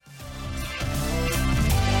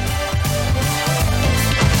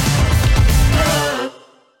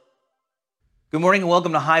Good morning and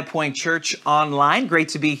welcome to High Point Church Online. Great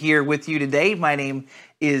to be here with you today. My name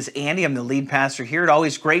is Andy. I'm the lead pastor here.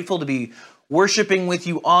 Always grateful to be worshiping with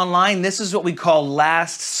you online. This is what we call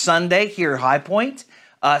Last Sunday here at High Point.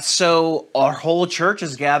 So our whole church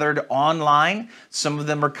is gathered online. Some of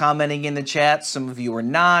them are commenting in the chat. Some of you are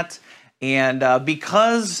not. And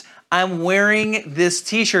because I'm wearing this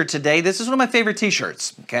t-shirt today, this is one of my favorite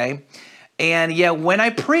t-shirts, okay? And yeah, when I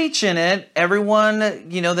preach in it, everyone,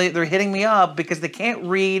 they're hitting me up because they can't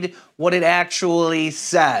read what it actually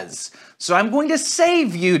says. So I'm going to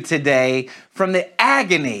save you today from the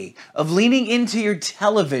agony of leaning into your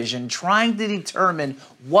television, trying to determine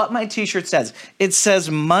what my t-shirt says. It says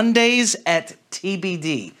Mondays at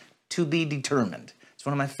TBD, to be determined. It's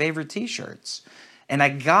one of my favorite t-shirts. And I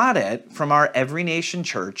got it from our Every Nation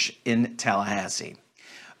Church in Tallahassee.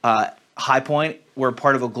 High Point, we're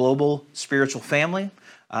part of a global spiritual family,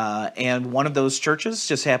 and one of those churches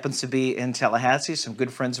just happens to be in Tallahassee. Some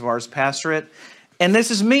good friends of ours pastor it. And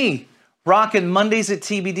this is me, rocking Mondays at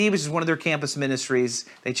TBD, which is one of their campus ministries.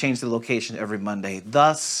 They change the location every Monday,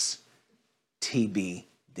 thus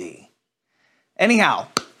TBD. Anyhow,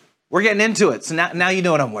 we're getting into it, so now you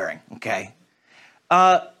know what I'm wearing, okay?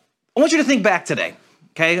 I want you to think back today,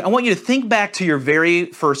 okay? I want you to think back to your very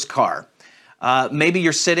first car. Maybe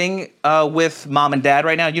you're sitting with mom and dad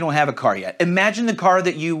right now. You don't have a car yet. Imagine the car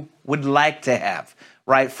that you would like to have,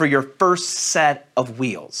 right, for your first set of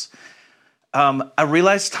wheels. I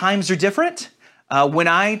realize times are different. When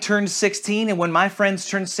I turned 16 and when my friends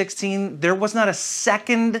turned 16, there was not a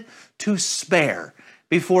second to spare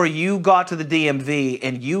before you got to the DMV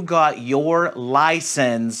and you got your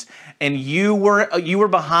license and you were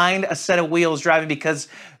behind a set of wheels driving, because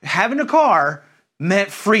having a car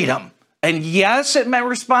meant freedom. And yes, it meant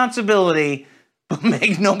responsibility, but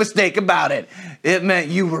make no mistake about it. It meant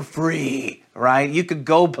you were free, right? You could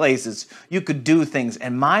go places. You could do things.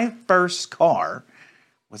 And my first car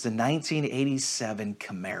was a 1987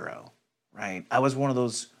 Camaro, right? I was one of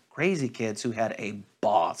those crazy kids who had a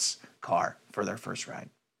boss car for their first ride.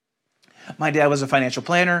 My dad was a financial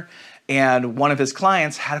planner, and one of his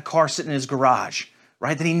clients had a car sitting in his garage,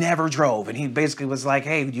 right, that he never drove. And he basically was like,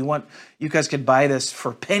 hey, you guys could buy this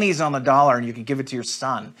for pennies on the dollar and you could give it to your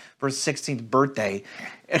son for his 16th birthday.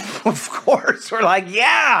 And of course, we're like,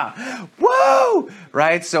 yeah, woo,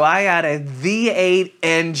 right? So I had a V8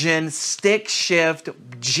 engine, stick shift,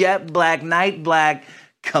 jet black, night black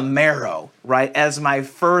Camaro, right, as my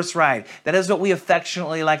first ride. That is what we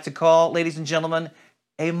affectionately like to call, ladies and gentlemen,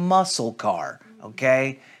 a muscle car,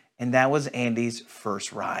 okay? And that was Andy's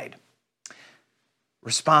first ride.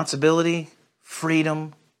 Responsibility,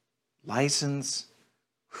 freedom, license.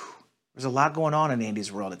 There's a lot going on in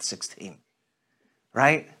Andy's world at 16,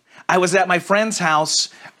 right? I was at my friend's house.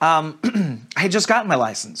 I had just gotten my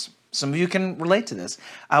license. Some of you can relate to this.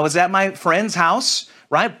 I was at my friend's house,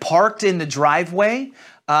 right? Parked in the driveway.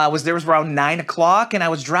 There was around 9 o'clock, and I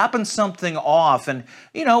was dropping something off. And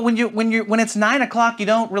when it's 9 o'clock, you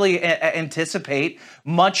don't really anticipate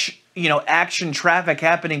much, action traffic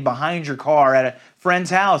happening behind your car at a friend's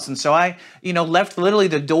house. And so I, left literally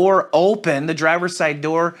the door open, the driver's side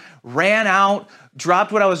door, ran out,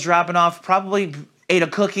 dropped what I was dropping off, probably ate a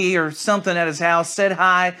cookie or something at his house, said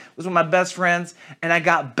hi, was one of my best friends, and I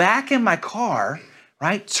got back in my car,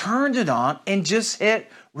 right, turned it on, and just hit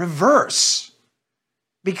reverse.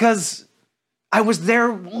 Because I was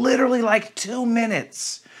there literally like 2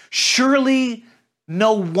 minutes. Surely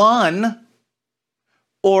no one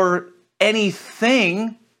or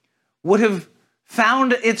anything would have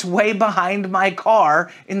found its way behind my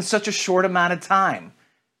car in such a short amount of time.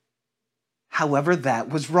 However, that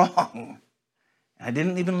was wrong. I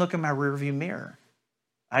didn't even look in my rearview mirror.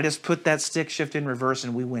 I just put that stick shift in reverse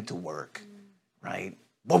and we went to work, right?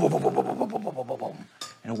 Boom, boom, boom, boom, boom, boom, boom, boom, boom, boom.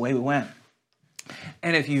 And away we went.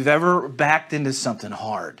 And if you've ever backed into something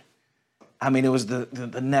hard, it was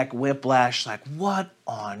the neck whiplash, like, what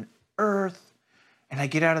on earth? And I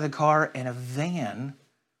get out of the car and a van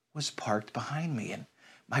was parked behind me. And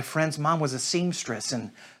my friend's mom was a seamstress,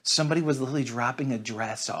 and somebody was literally dropping a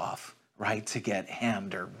dress off, right, to get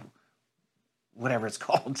hemmed or whatever it's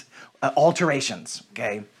called, alterations,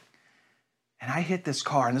 okay? And I hit this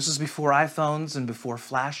car, and this was before iPhones and before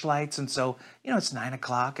flashlights. And so, it's 9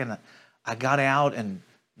 o'clock, and I got out, and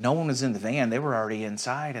no one was in the van. They were already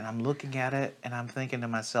inside, and I'm looking at it, and I'm thinking to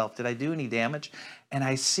myself, did I do any damage? And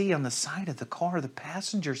I see on the side of the car, the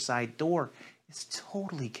passenger side door is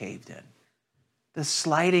totally caved in. The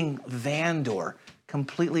sliding van door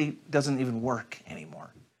completely doesn't even work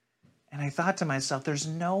anymore. And I thought to myself, there's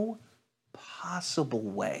no possible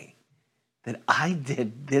way that I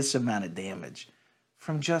did this amount of damage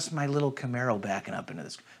from just my little Camaro backing up into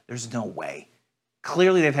this? There's no way.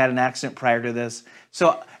 Clearly, they've had an accident prior to this.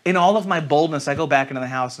 So in all of my boldness, I go back into the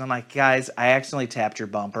house and I'm like, guys, I accidentally tapped your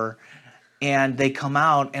bumper. And they come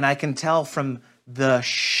out and I can tell from the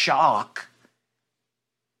shock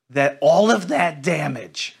that all of that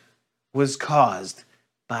damage was caused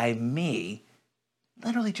by me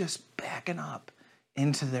literally just backing up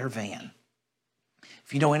into their van.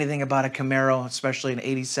 If you know anything about a Camaro, especially an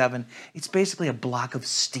 87, it's basically a block of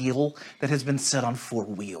steel that has been set on 4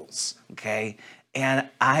 wheels, okay? And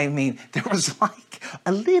I mean, there was like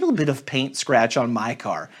a little bit of paint scratch on my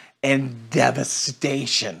car and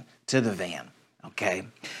devastation to the van, okay?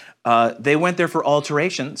 They went there for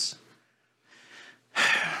alterations,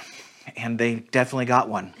 and they definitely got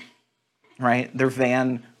one, right? Their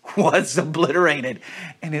van was obliterated,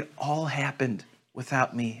 and it all happened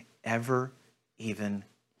without me ever even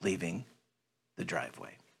leaving the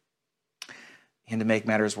driveway. And to make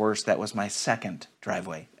matters worse, that was my second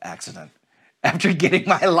driveway accident after getting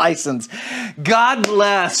my license. God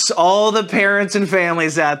bless all the parents and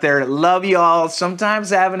families out there. Love you all. Sometimes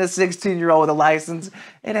having a 16-year-old with a license,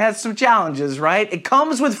 it has some challenges, right? It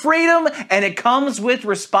comes with freedom and it comes with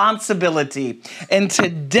responsibility. And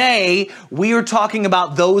today we are talking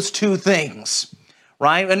about those two things,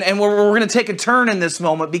 right? And we're going to take a turn in this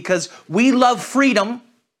moment because we love freedom,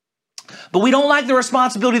 but we don't like the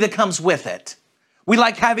responsibility that comes with it. We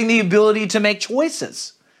like having the ability to make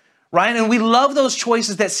choices, right? And we love those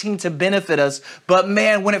choices that seem to benefit us. But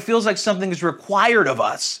man, when it feels like something is required of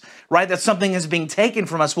us, right, that something is being taken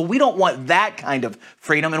from us, well, we don't want that kind of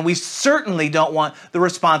freedom. And we certainly don't want the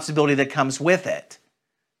responsibility that comes with it.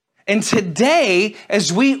 And today,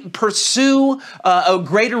 as we pursue a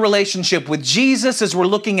greater relationship with Jesus, as we're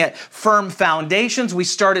looking at firm foundations, we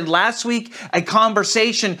started last week a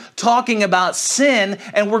conversation talking about sin,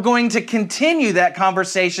 and we're going to continue that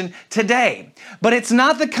conversation today. But it's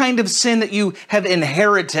not the kind of sin that you have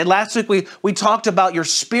inherited. Last week, we talked about your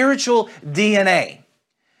spiritual DNA.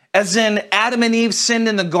 As in Adam and Eve sinned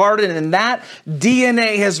in the garden, and that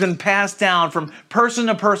DNA has been passed down from person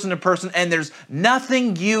to person to person, and there's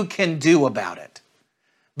nothing you can do about it.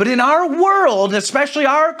 But in our world, especially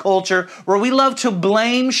our culture, where we love to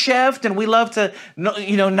blame shift and we love to,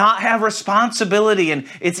 not have responsibility, and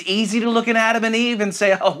it's easy to look at Adam and Eve and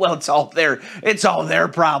say, oh, well, it's all their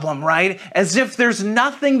problem, right? As if there's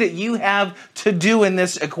nothing that you have to do in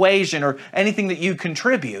this equation or anything that you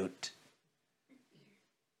contribute.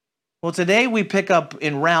 Well, today we pick up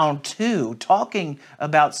in round 2 talking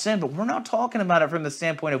about sin, but we're not talking about it from the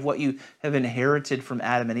standpoint of what you have inherited from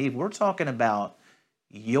Adam and Eve. We're talking about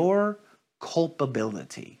your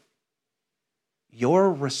culpability,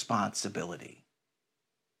 your responsibility,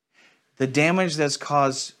 the damage that's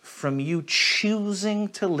caused from you choosing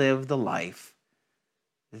to live the life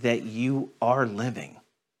that you are living,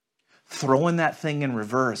 throwing that thing in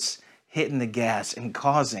reverse, hitting the gas, and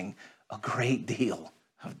causing a great deal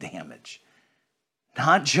of damage,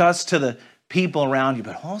 not just to the people around you,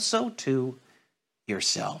 but also to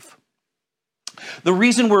yourself. The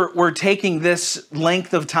reason we're taking this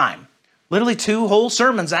length of time, literally 2 whole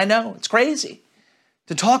sermons, I know, it's crazy,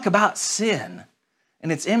 to talk about sin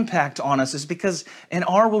and its impact on us is because in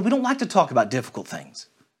our world, we don't like to talk about difficult things.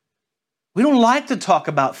 We don't like to talk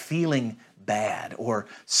about feeling bad or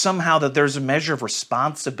somehow that there's a measure of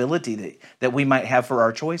responsibility that we might have for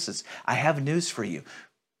our choices. I have news for you.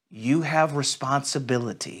 You have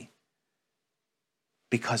responsibility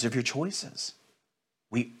because of your choices.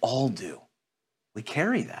 We all do. We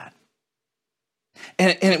carry that.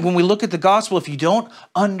 And when we look at the gospel, if you don't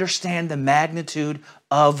understand the magnitude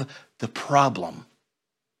of the problem,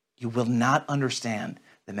 you will not understand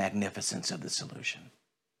the magnificence of the solution.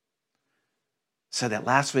 So that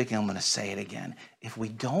last week, and I'm going to say it again, if we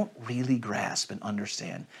don't really grasp and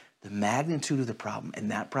understand the magnitude of the problem,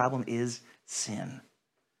 and that problem is sin,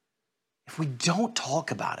 if we don't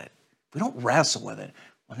talk about it, if we don't wrestle with it,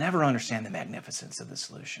 we'll never understand the magnificence of the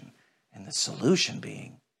solution. And the solution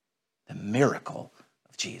being the miracle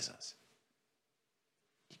of Jesus.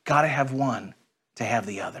 You've got to have one to have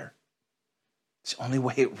the other. It's the only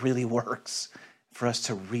way it really works for us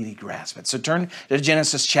to really grasp it. So turn to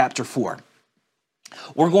Genesis chapter 4.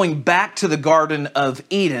 We're going back to the Garden of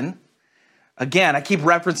Eden. Again, I keep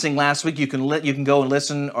referencing last week. You can go and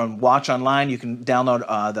listen or watch online. You can download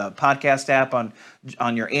the podcast app on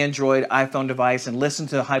your Android, iPhone device and listen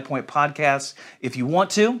to High Point Podcasts if you want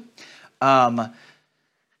to.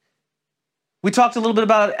 We talked a little bit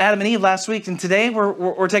about Adam and Eve last week, and today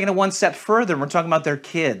we're taking it one step further. We're talking about their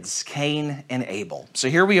kids, Cain and Abel. So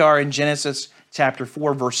here we are in Genesis chapter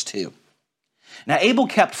 4, verse 2. Now Abel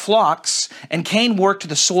kept flocks, and Cain worked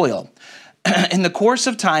the soil. In the course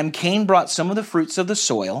of time, Cain brought some of the fruits of the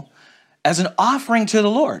soil as an offering to the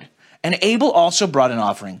Lord. And Abel also brought an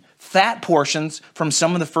offering, fat portions from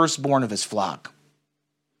some of the firstborn of his flock.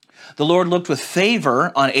 The Lord looked with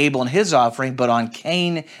favor on Abel and his offering, but on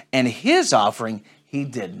Cain and his offering, he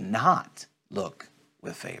did not look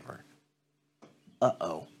with favor.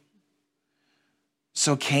 Uh-oh.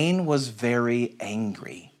 So Cain was very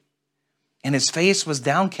angry, and his face was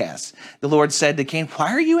downcast. The Lord said to Cain,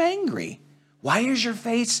 "Why are you angry? Why is your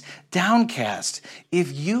face downcast?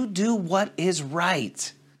 If you do what is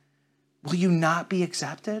right, will you not be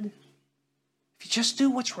accepted?" If you just do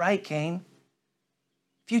what's right, Cain,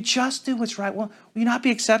 if you just do what's right, will you not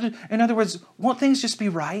be accepted? In other words, won't things just be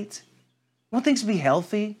right? Won't things be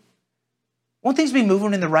healthy? Won't things be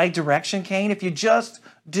moving in the right direction, Cain, if you just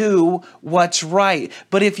do what's right?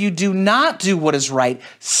 But if you do not do what is right,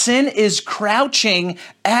 sin is crouching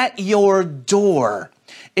at your door.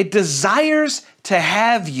 It desires to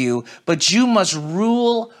have you, but you must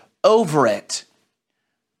rule over it.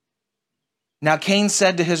 Now Cain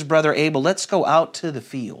said to his brother Abel, "Let's go out to the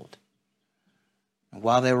field." And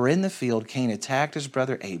while they were in the field, Cain attacked his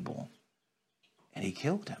brother Abel, and he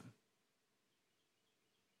killed him.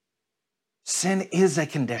 Sin is a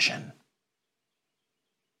condition.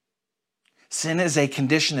 Sin is a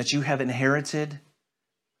condition that you have inherited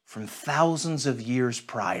from thousands of years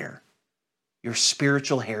prior. Your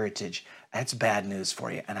spiritual heritage, that's bad news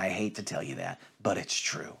for you, and I hate to tell you that, but it's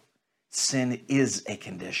true. Sin is a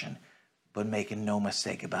condition, but making no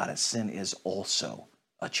mistake about it, sin is also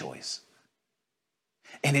a choice.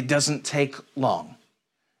 And it doesn't take long.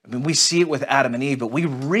 I mean, we see it with Adam and Eve, but we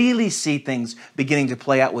really see things beginning to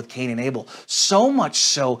play out with Cain and Abel. So much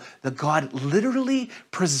so that God literally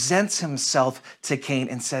presents himself to Cain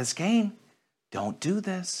and says, "Cain, don't do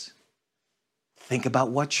this. Think about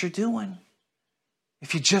what you're doing.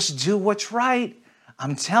 If you just do what's right,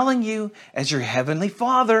 I'm telling you, as your heavenly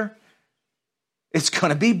Father, it's going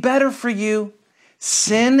to be better for you.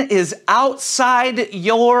 Sin is outside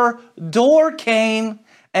your door, Cain.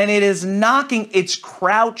 And it is knocking, it's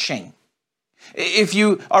crouching." If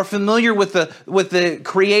you are familiar with the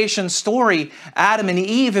creation story, Adam and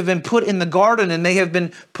Eve have been put in the garden and they have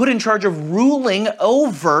been put in charge of ruling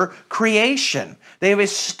over creation. They have a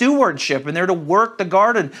stewardship and they're to work the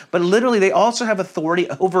garden, but literally they also have authority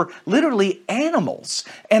over literally animals.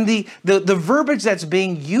 And the verbiage that's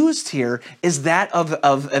being used here is that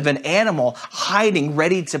of an animal hiding,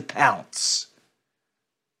 ready to pounce.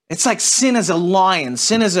 It's like sin is a lion.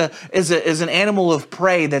 Sin is an animal of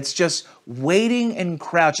prey that's just waiting and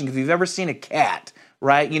crouching. If you've ever seen a cat,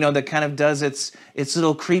 right, that kind of does its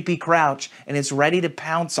little creepy crouch, and it's ready to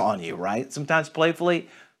pounce on you, right? Sometimes playfully,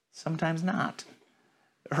 sometimes not,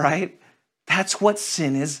 right? That's what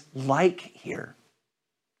sin is like here.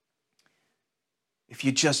 If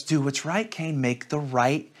you just do what's right, Cain, make the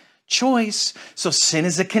right choice. So sin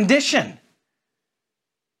is a condition,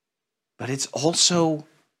 but it's also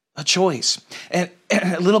a choice. And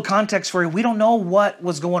a little context for you, we don't know what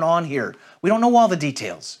was going on here. We don't know all the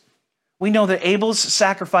details. We know that Abel's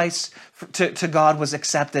sacrifice to God was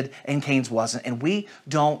accepted and Cain's wasn't. And we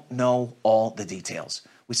don't know all the details.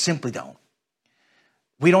 We simply don't.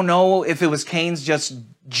 We don't know if it was Cain's just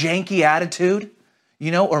janky attitude,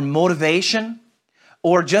 or motivation,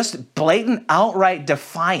 or just blatant, outright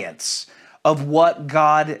defiance of what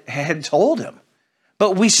God had told him.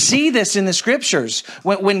 But we see this in the scriptures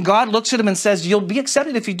when God looks at him and says, "You'll be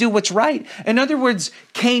accepted if you do what's right." In other words,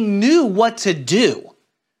 Cain knew what to do.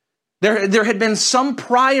 There had been some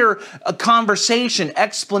prior conversation,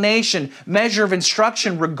 explanation, measure of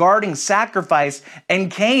instruction regarding sacrifice, and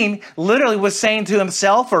Cain literally was saying to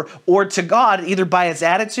himself or to God, either by his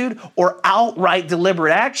attitude or outright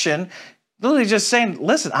deliberate action, literally just saying,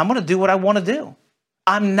 "Listen, I'm going to do what I want to do.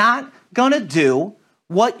 I'm not going to do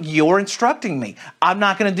what you're instructing me. I'm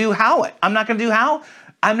not going to do how it. I'm not going to do how.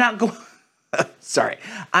 I'm not going. Sorry.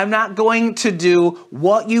 I'm not going to do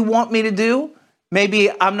what you want me to do. Maybe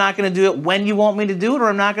I'm not going to do it when you want me to do it, or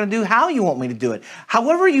I'm not going to do how you want me to do it.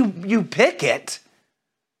 However you pick it,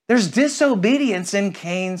 there's disobedience in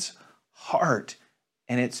Cain's heart,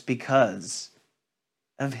 and it's because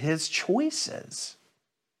of his choices.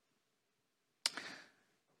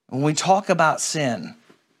 When we talk about sin,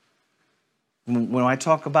 when I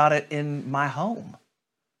talk about it in my home,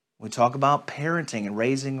 we talk about parenting and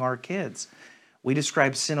raising our kids, we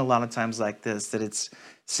describe sin a lot of times like this, that it's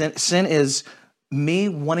sin is me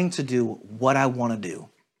wanting to do what I want to do,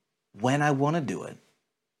 when I want to do it,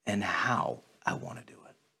 and how I want to do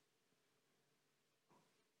it.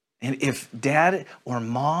 And if dad or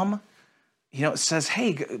mom it says,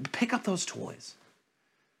 hey, pick up those toys.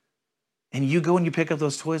 And you go and you pick up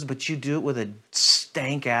those toys, but you do it with a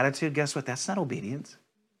stank attitude. Guess what? That's not obedience.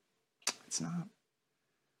 It's not.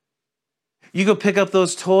 You go pick up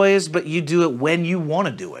those toys, but you do it when you want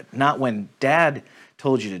to do it, not when Dad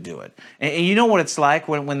told you to do it. And you know what it's like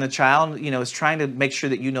when the child, is trying to make sure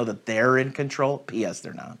that you know that they're in control. P.S.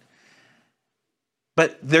 They're not.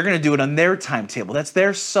 But they're going to do it on their timetable. That's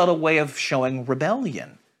their subtle way of showing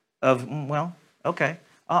rebellion. Of, well, okay,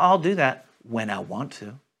 I'll do that when I want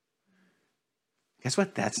to. Guess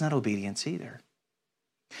what? That's not obedience either.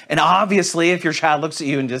 And obviously, if your child looks at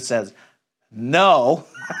you and just says, no,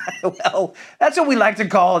 well, that's what we like to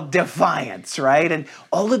call defiance, right? And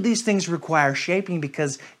all of these things require shaping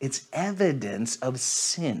because it's evidence of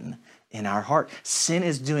sin in our heart. Sin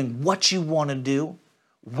is doing what you want to do,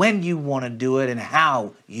 when you want to do it, and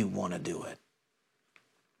how you want to do it.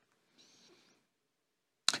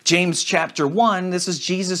 James chapter 1, this is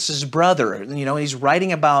Jesus' brother. He's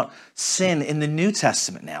writing about sin in the New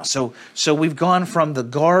Testament now. So we've gone from the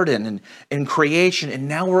garden and creation, and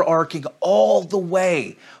now we're arcing all the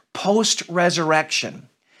way post-resurrection.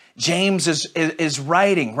 James is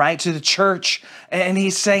writing, right, to the church, and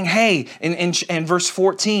he's saying, hey, in verse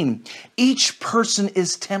 14, each person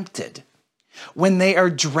is tempted when they are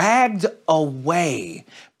dragged away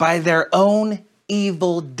by their own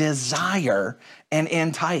evil desire and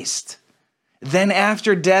enticed. Then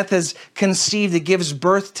after death is conceived, it gives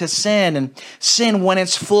birth to sin. And sin, when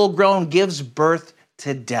it's full grown, gives birth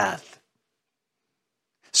to death.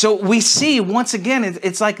 So we see, once again,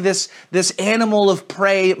 it's like this animal of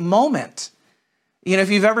prey moment. If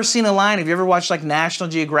you've ever seen a lion, if you ever watched like National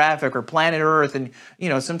Geographic or Planet Earth, and,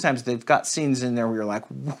 sometimes they've got scenes in there where you're like,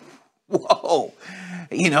 whoa,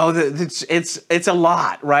 it's a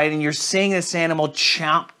lot, right? And you're seeing this animal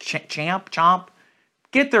chomp,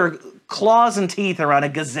 get their claws and teeth around a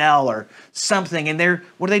gazelle or something. And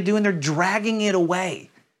what are they doing? They're dragging it away,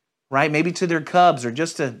 right? Maybe to their cubs or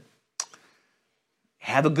just to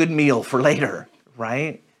have a good meal for later,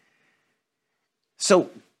 right? So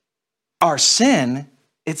our sin,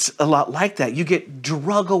 it's a lot like that. You get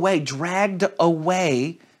dragged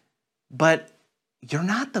away, but you're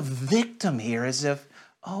not the victim here as if,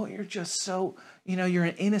 oh, you're just so, you're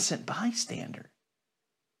an innocent bystander.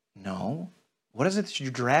 No. What is it that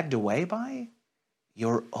you're dragged away by?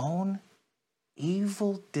 Your own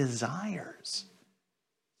evil desires.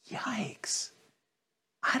 Yikes.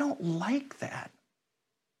 I don't like that.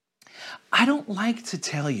 I don't like to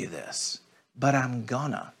tell you this, but I'm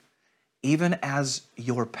gonna. Even as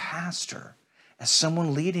your pastor, as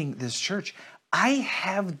someone leading this church, I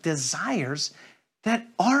have desires that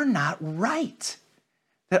are not right,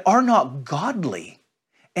 that are not godly.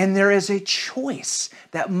 And there is a choice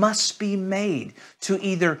that must be made to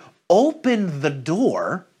either open the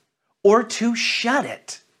door or to shut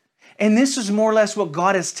it. And this is more or less what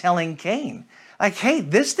God is telling Cain. Like, hey,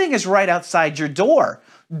 this thing is right outside your door.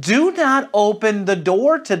 Do not open the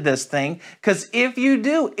door to this thing, because if you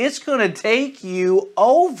do, it's going to take you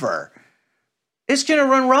over. It's going to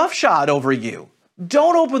run roughshod over you.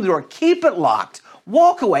 Don't open the door. Keep it locked.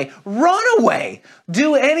 Walk away. Run away.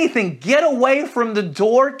 Do anything. Get away from the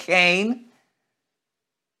door, Cain.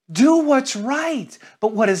 Do what's right.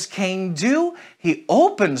 But what does Cain do? He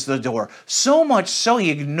opens the door. So much so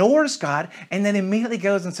he ignores God and then immediately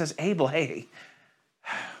goes and says, Abel, hey,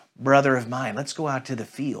 brother of mine, let's go out to the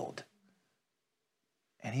field.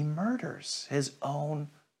 And he murders his own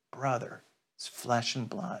brother. It's flesh and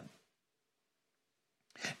blood.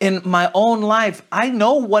 In my own life, I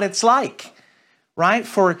know what it's like, right?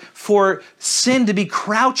 For sin to be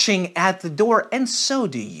crouching at the door, and so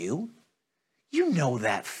do you. You know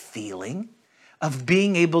that feeling of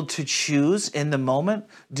being able to choose in the moment.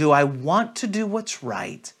 Do I want to do what's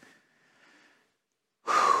right?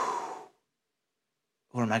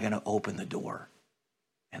 Or am I going to open the door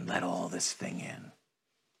and let all this thing in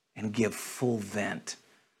and give full vent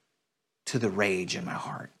to the rage in my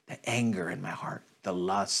heart, the anger in my heart, the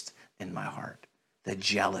lust in my heart, the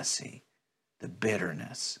jealousy, the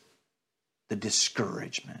bitterness, the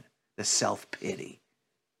discouragement, the self-pity,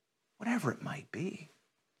 whatever it might be.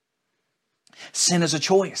 Sin is a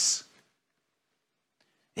choice.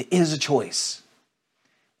 It is a choice.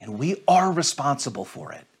 And we are responsible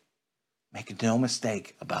for it. Make no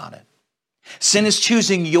mistake about it. Sin is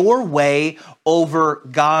choosing your way over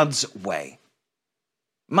God's way.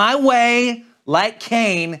 My way, like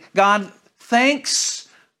Cain, God, thanks,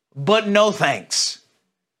 but no thanks.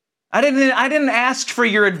 I didn't ask for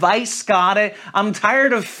your advice, God. I'm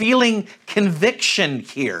tired of feeling conviction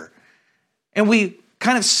here. And we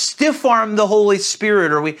kind of stiff-arm the Holy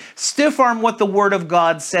Spirit, or we stiff-arm what the Word of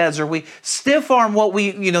God says, or we stiff-arm what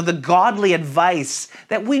the godly advice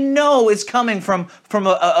that we know is coming from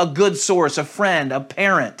a good source, a friend, a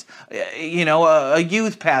parent, a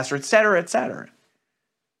youth pastor, et cetera, et cetera.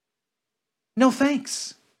 No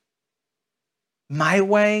thanks. My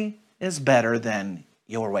way is better than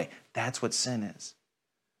your way. That's what sin is.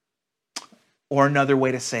 Or another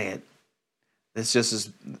way to say it, this just is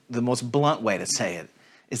the most blunt way to say it,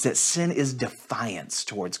 is that sin is defiance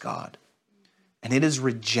towards God. And it is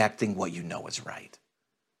rejecting what you know is right.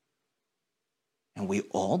 And we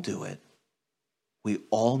all do it. We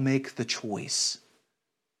all make the choice.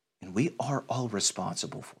 And we are all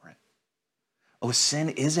responsible for it. Oh, sin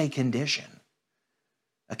is a condition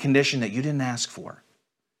that you didn't ask for.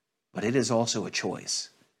 But it is also a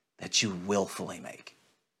choice that you willfully make.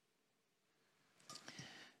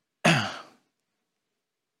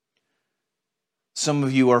 Some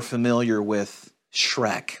of you are familiar with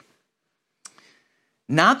Shrek.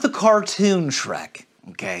 Not the cartoon Shrek,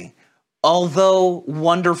 okay? Although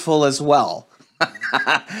wonderful as well.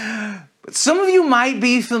 But some of you might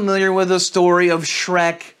be familiar with the story of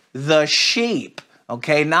Shrek the sheep,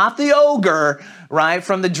 okay? Not the ogre, right,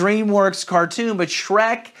 from the DreamWorks cartoon, but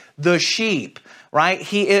Shrek the sheep, right?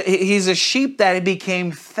 He's a sheep that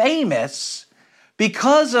became famous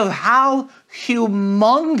because of how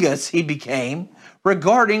humongous he became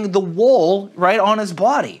regarding the wool, right, on his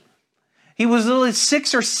body. He was literally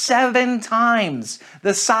 6 or 7 times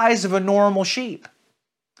the size of a normal sheep.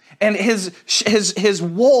 And his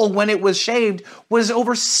wool, when it was shaved, was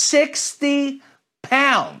over 60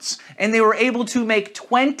 pounds. And they were able to make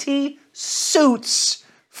 20 suits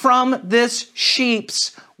from this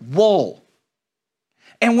sheep's wool.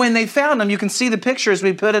 And when they found him, you can see the pictures,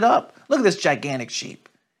 we put it up. Look at this gigantic sheep.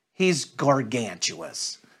 He's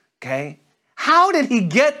gargantuous, okay? How did he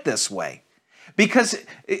get this way? Because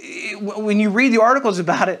when you read the articles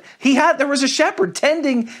about it, there was a shepherd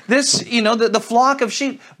tending this, the flock of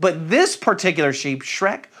sheep. But this particular sheep,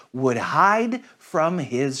 Shrek, would hide from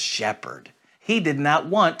his shepherd. He did not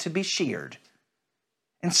want to be sheared.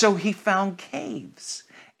 And so he found caves.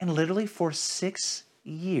 And literally for 6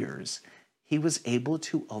 years, he was able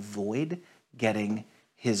to avoid getting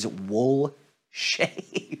his wool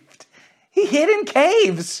shaved. He hid in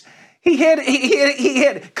caves. He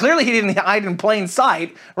hid. Clearly, he didn't hide in plain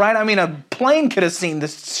sight, right? I mean, a plane could have seen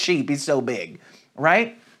this sheep. He's so big,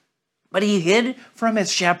 right? But he hid from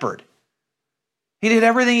his shepherd. He did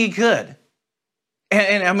everything he could.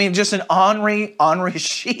 And I mean, just an ornery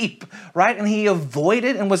sheep, right? And he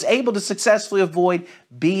avoided and was able to successfully avoid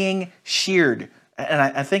being sheared. And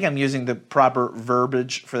I think I'm using the proper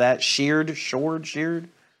verbiage for that. Sheared, shored, sheared.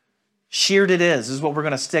 Sheared it is. This is what we're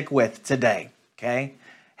going to stick with today, okay?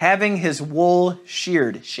 Having his wool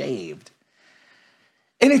sheared, shaved.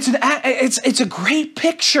 And it's a great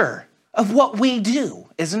picture of what we do,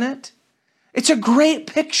 isn't it? It's a great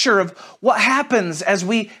picture of what happens as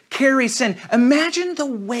we carry sin. Imagine the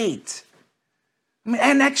weight.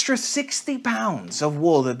 An extra 60 pounds of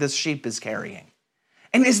wool that this sheep is carrying.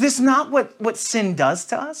 And is this not what sin does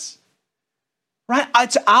to us? Right?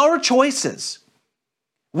 It's our choices.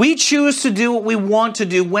 We choose to do what we want to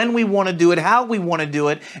do, when we want to do it, how we want to do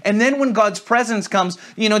it. And then when God's presence comes,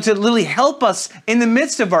 to literally help us in the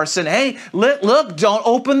midst of our sin. Hey, look, don't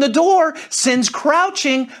open the door. Sin's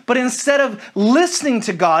crouching. But instead of listening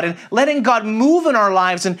to God and letting God move in our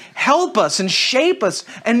lives and help us and shape us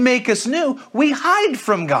and make us new, we hide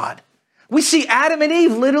from God. We see Adam and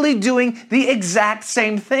Eve literally doing the exact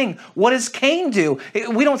same thing. What does Cain do?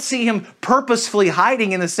 We don't see him purposefully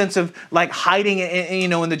hiding in the sense of like hiding,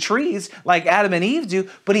 in the trees like Adam and Eve do,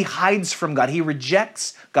 but he hides from God. He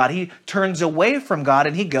rejects God. He turns away from God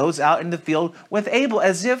and he goes out in the field with Abel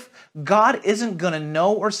as if God isn't going to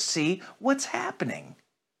know or see what's happening.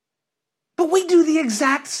 But we do the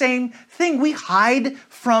exact same thing. We hide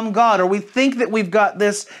from God, or we think that we've got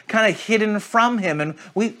this kind of hidden from him, and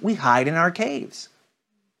we hide in our caves.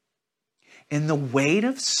 And the weight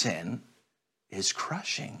of sin is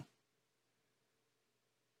crushing.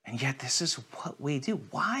 And yet this is what we do.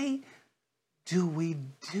 Why do we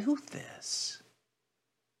do this?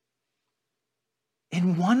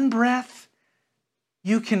 In one breath,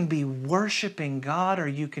 you can be worshiping God, or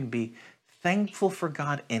you can be thankful for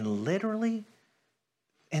God, and literally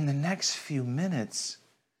in the next few minutes,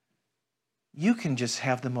 you can just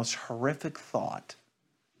have the most horrific thought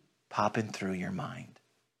popping through your mind.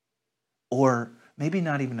 Or maybe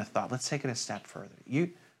not even a thought. Let's take it a step further.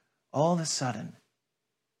 All of a sudden,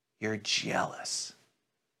 you're jealous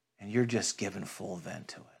and you're just giving full vent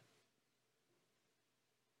to it.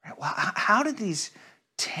 Right? Well, how did these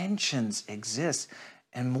tensions exist.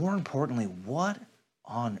 And more importantly, what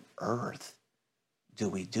on earth do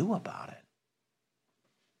we do about it?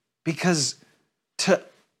 Because to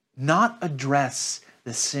not address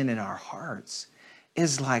the sin in our hearts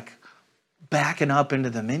is like backing up into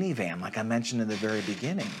the minivan, like I mentioned in the very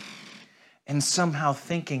beginning, and somehow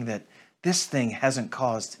thinking that this thing hasn't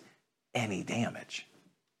caused any damage.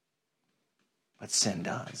 But sin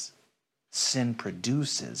does. Sin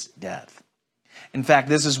produces death. In fact,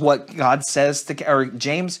 this is what God says to, or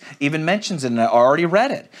James even mentions it, and I already read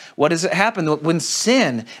it. What does it happen? When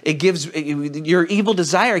sin, it gives, your evil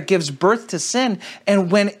desire, it gives birth to sin, and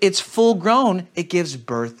when it's full grown, it gives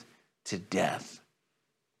birth to death.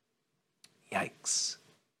 Yikes.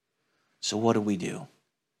 So what do we do?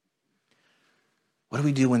 What do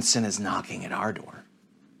we do when sin is knocking at our door?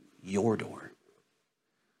 Your door.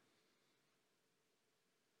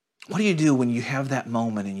 What do you do when you have that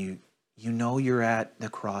moment and you know you're at the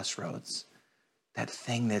crossroads, that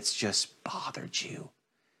thing that's just bothered you,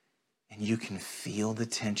 and you can feel the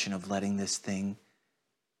tension of letting this thing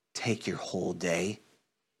take your whole day,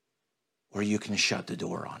 or you can shut the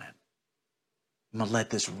door on it. I'm going to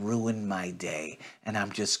let this ruin my day, and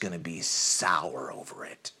I'm just going to be sour over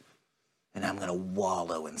it, and I'm going to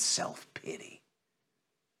wallow in self-pity.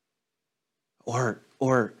 Or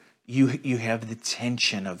you have the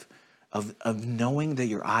tension of knowing that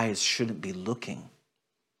your eyes shouldn't be looking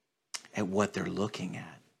at what they're looking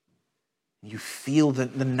at. You feel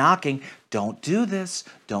the knocking. Don't do this.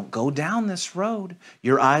 Don't go down this road.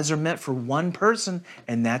 Your eyes are meant for one person,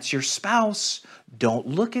 and that's your spouse. Don't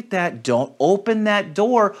look at that. Don't open that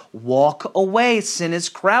door. Walk away. Sin is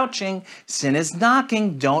crouching. Sin is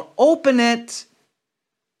knocking. Don't open it.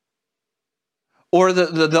 Or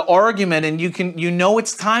the argument, and you know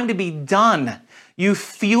it's time to be done. You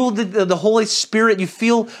feel the Holy Spirit. You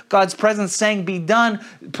feel God's presence saying, "Be done."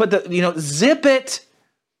 Zip it.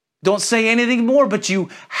 Don't say anything more. But you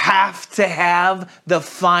have to have the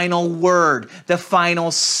final word, the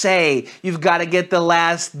final say. You've got to get the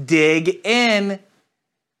last dig in.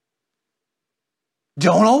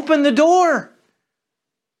 Don't open the door.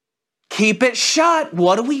 Keep it shut.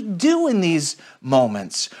 What do we do in these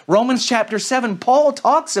moments? Romans chapter 7, Paul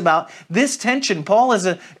talks about this tension. Paul is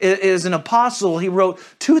an apostle. He wrote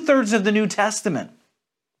 2/3 of the New Testament.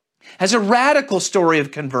 Has a radical story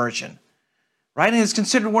of conversion, right? And is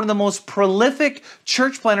considered one of the most prolific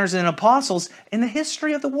church planters and apostles in the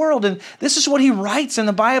history of the world. And this is what he writes in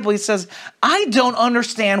the Bible. He says, "I don't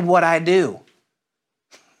understand what I do."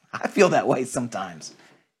 I feel that way sometimes.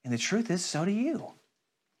 And the truth is, so do you.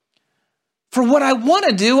 "For what I want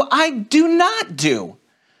to do, I do not do.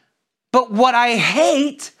 But what I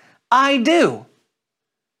hate, I do."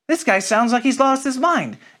 This guy sounds like he's lost his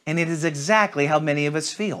mind. And it is exactly how many of us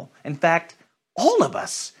feel. In fact, all of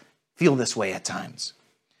us feel this way at times.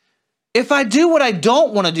 "If I do what I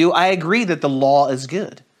don't want to do, I agree that the law is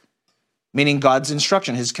good." Meaning God's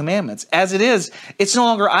instruction, his commandments. "As it is, it's no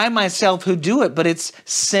longer I myself who do it, but it's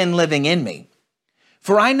sin living in me.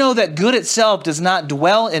 For I know that good itself does not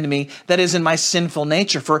dwell in me, that is in my sinful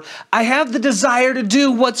nature. For I have the desire to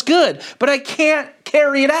do what's good, but I can't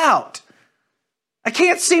carry it out. I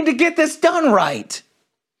can't seem to get this done right.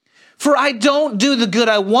 For I don't do the good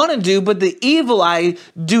I want to do, but the evil I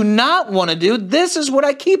do not want to do, this is what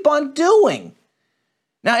I keep on doing.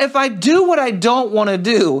 Now, if I do what I don't want to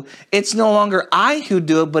do, it's no longer I who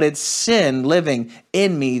do it, but it's sin living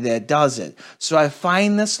in me that does it. So I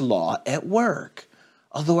find this law at work.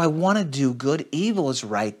 Although I want to do good, evil is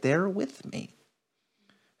right there with me.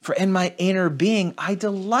 For in my inner being, I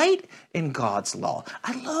delight in God's law.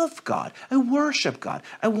 I love God. I worship God.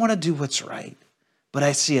 I want to do what's right. But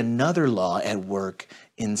I see another law at work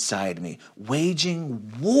inside me,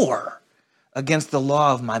 waging war against the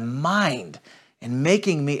law of my mind and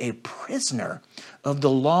making me a prisoner of the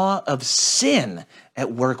law of sin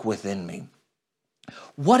at work within me.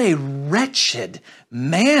 What a wretched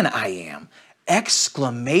man I am!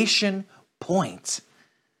 Exclamation point.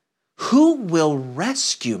 Who will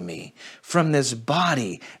rescue me from this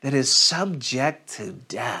body that is subject to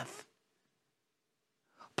death?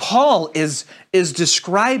 Paul is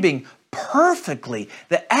describing perfectly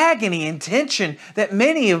the agony and tension that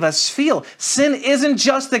many of us feel. Sin isn't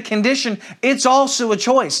just a condition, it's also a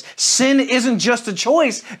choice. Sin isn't just a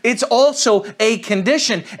choice, it's also a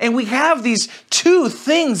condition. And we have these two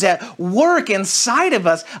things at work inside of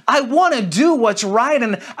us. I want to do what's right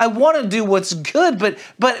and I want to do what's good,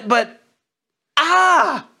 but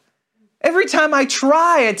every time I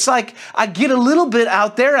try, it's like I get a little bit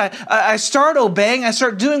out there, I start obeying, I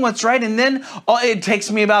start doing what's right, and then it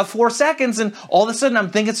takes me about 4 seconds, and all of a sudden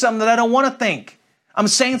I'm thinking something that I don't want to think. I'm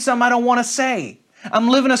saying something I don't want to say. I'm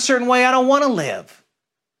living a certain way I don't want to live.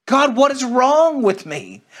 God, what is wrong with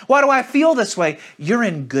me? Why do I feel this way? You're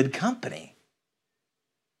in good company.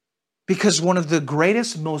 Because one of the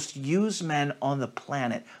greatest, most used men on the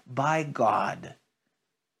planet by God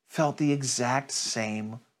felt the exact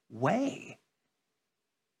same way.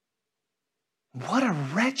 What a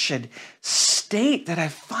wretched state that I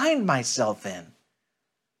find myself in.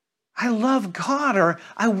 I love God, or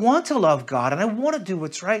I want to love God, and I want to do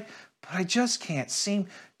what's right, but I just can't seem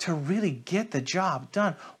to really get the job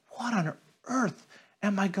done. What on earth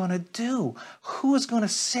am I going to do? Who is going to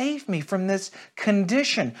save me from this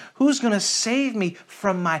condition? Who's going to save me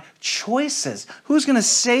from my choices? Who's going to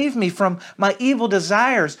save me from my evil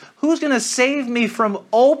desires? Who's going to save me from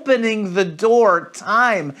opening the door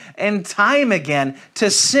time and time again to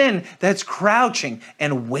sin that's crouching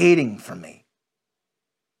and waiting for me?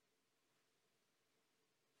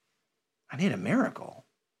 I need a miracle.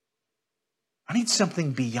 I need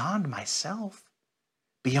something beyond myself,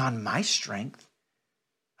 beyond my strength.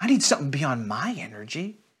 I need something beyond my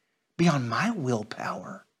energy, beyond my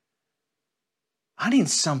willpower. I need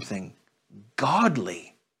something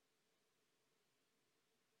godly.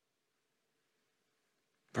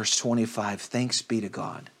 Verse 25, thanks be to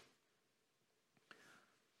God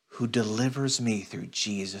who delivers me through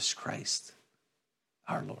Jesus Christ,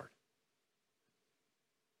 our Lord.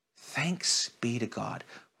 Thanks be to God.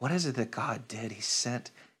 What is it that God did? He sent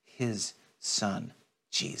his son,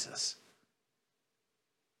 Jesus.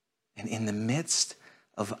 And in the midst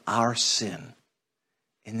of our sin,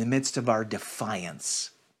 in the midst of our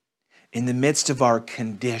defiance, in the midst of our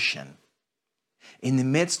condition, in the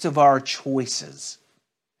midst of our choices,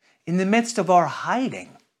 in the midst of our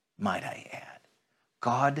hiding, might I add,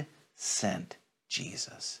 God sent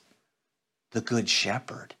Jesus, the Good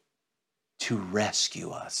Shepherd, to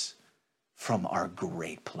rescue us from our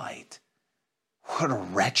great plight. What a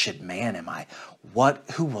wretched man am I.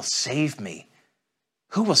 Who will save me?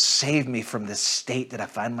 Who will save me from this state that I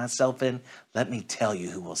find myself in? Let me tell you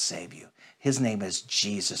who will save you. His name is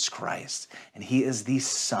Jesus Christ, and he is the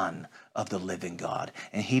Son of the living God,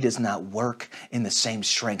 and he does not work in the same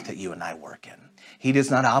strength that you and I work in. He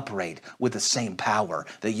does not operate with the same power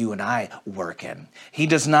that you and I work in. He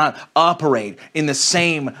does not operate in the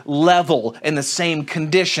same level, in the same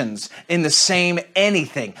conditions, in the same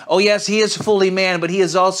anything. Oh yes, he is fully man, but he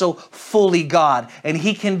is also fully God. And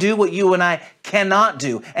he can do what you and I cannot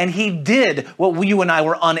do. And he did what you and I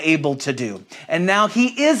were unable to do. And now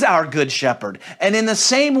he is our good shepherd. And in the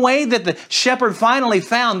same way that the shepherd finally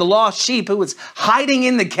found the lost sheep who was hiding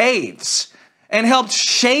in the caves, and helped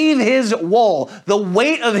shave his wool, the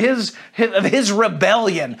weight of his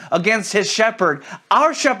rebellion against his shepherd.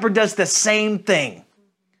 Our shepherd does the same thing.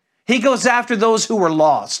 He goes after those who are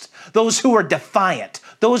lost, those who are defiant,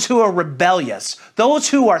 those who are rebellious, those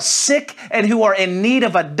who are sick and who are in need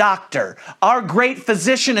of a doctor. Our great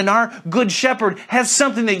physician and our good shepherd has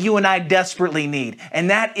something that you and I desperately need, and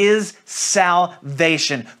that is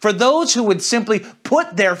salvation. For those who would simply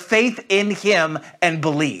put their faith in him and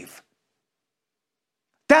believe.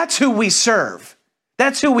 That's who we serve.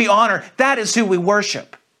 That's who we honor. That is who we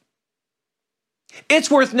worship. It's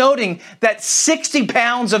worth noting that 60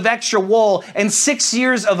 pounds of extra wool and 6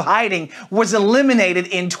 years of hiding was eliminated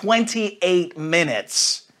in 28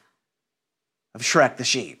 minutes of Shrek the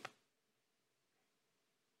sheep.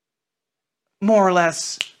 More or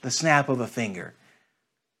less the snap of a finger.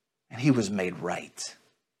 And he was made right.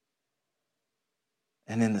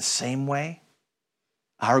 And in the same way,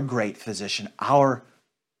 our great physician, our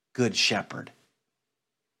good shepherd,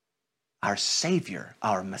 our Savior,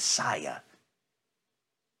 our Messiah,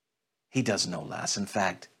 he does no less. In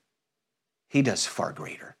fact, he does far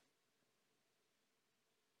greater.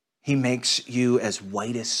 He makes you as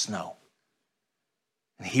white as snow.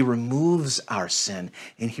 And he removes our sin,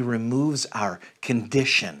 and he removes our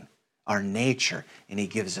condition, our nature, and he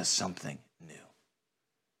gives us something new.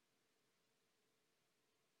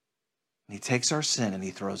 And he takes our sin and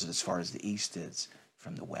he throws it as far as the east is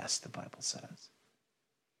from the west, the Bible says.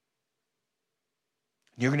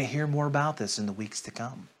 You're going to hear more about this in the weeks to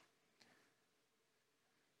come.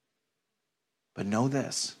 But know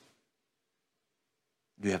this.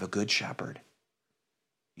 You have a good shepherd.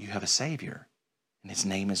 You have a Savior. And his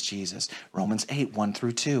name is Jesus. Romans 8, 1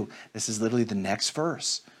 through 2. This is literally the next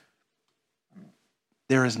verse.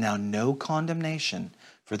 There is now no condemnation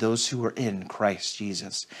for those who are in Christ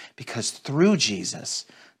Jesus, because through Jesus,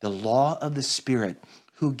 the law of the Spirit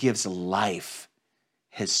who gives life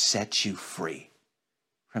has set you free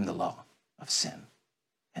from the law of sin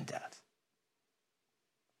and death.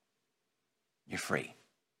 You're free.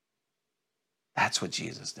 That's what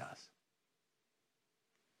Jesus does.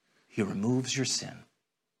 He removes your sin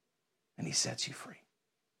and he sets you free.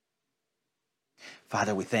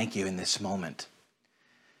 Father, we thank you in this moment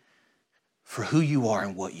for who you are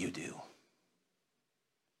and what you do.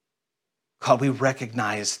 God, we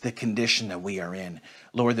recognize the condition that we are in.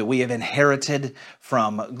 Lord, that we have inherited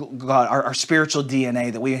from God, our spiritual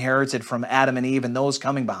DNA that we inherited from Adam and Eve and those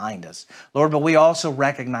coming behind us. Lord, but we also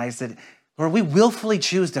recognize that, Lord, we willfully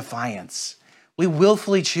choose defiance. We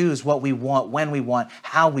willfully choose what we want, when we want,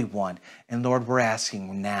 how we want. And Lord, we're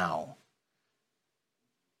asking now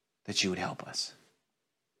that you would help us.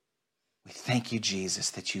 We thank you, Jesus,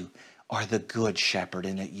 that you are the good shepherd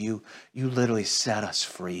and that you literally set us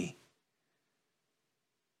free.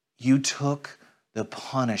 You took the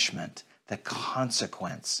punishment, the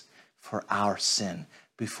consequence for our sin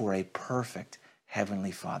before a perfect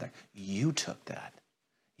heavenly Father. You took that.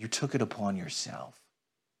 You took it upon yourself.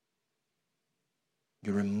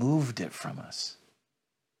 You removed it from us.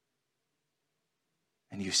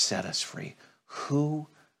 And you set us free.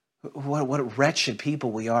 What wretched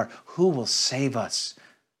people we are. Who will save us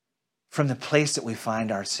from the place that we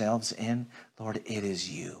find ourselves in? Lord, it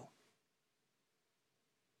is you.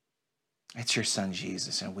 It's your Son,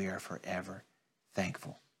 Jesus, and we are forever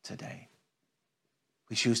thankful today.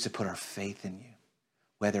 We choose to put our faith in you.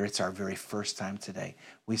 Whether it's our very first time today,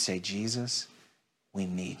 we say, Jesus, we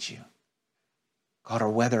need you. God, or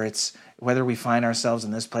whether we find ourselves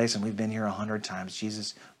in this place and we've been here 100 times,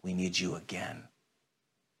 Jesus, we need you again.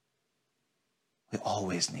 We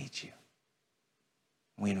always need you.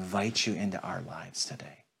 We invite you into our lives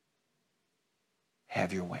today.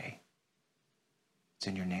 Have your way. It's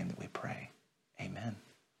in your name that we pray. Amen.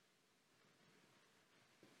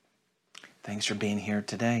 Thanks for being here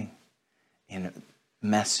today in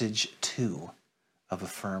message 2 of A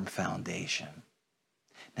Firm Foundation.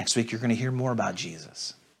 Next week, you're going to hear more about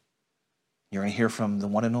Jesus. You're going to hear from the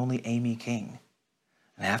one and only Amy King.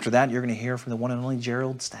 And after that, you're going to hear from the one and only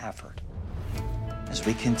Gerald Stafford as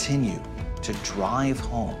we continue to drive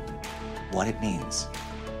home what it means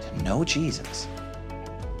to know Jesus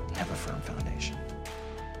and have a firm foundation.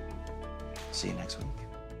 See you next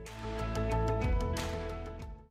week.